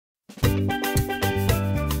Hello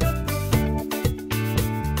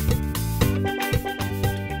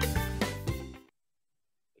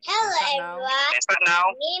everyone,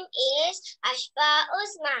 my name is Ashfa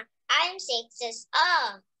Uzma. I'm 6 years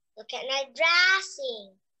old. Look at my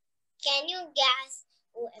dressing. Can you guess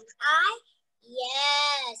who am I?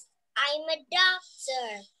 Yes, I'm a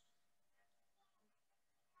doctor.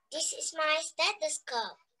 This is my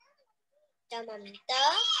stethoscope, thermometer,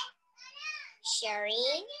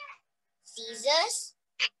 sharing, scissors,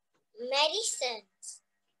 medicines.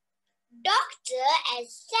 Doctor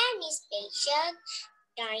examines patient,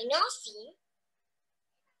 diagnosing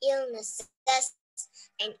illnesses,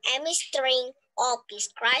 and administering or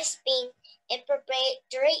prescribing appropriate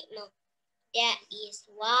treatment. That is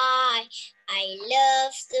why I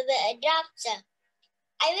love to be a doctor.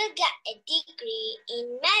 I will get a degree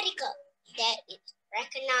in medical that is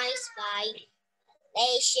recognized by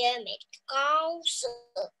Malaysia Medical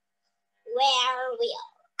Council. Where will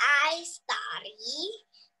I study?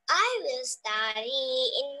 I will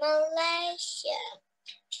study in Malaysia.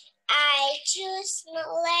 I choose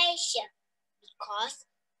Malaysia because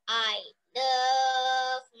I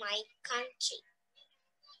love my country.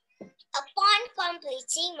 Upon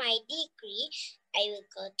completing my degree, I will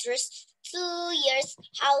go through 2 years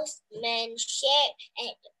housemanship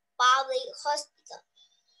at the public hospital.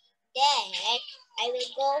 Then I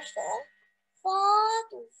will go for 4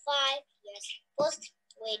 to 5 years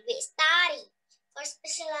postgraduate study for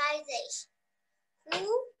specialization. Who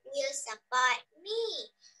will support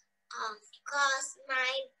me? Of course,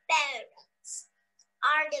 my parents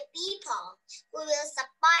are the people who will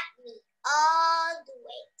support me all the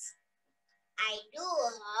ways. I do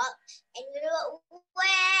hope and will work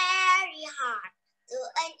very hard to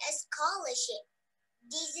earn a scholarship.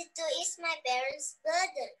 This too is my parents'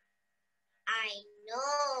 burden. I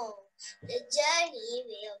know the journey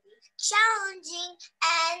will be challenging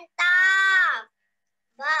and tough,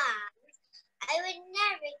 but I will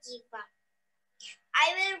never give up.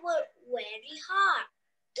 I will work very hard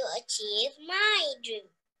to achieve my dream,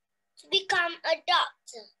 to become a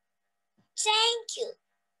doctor. Thank you.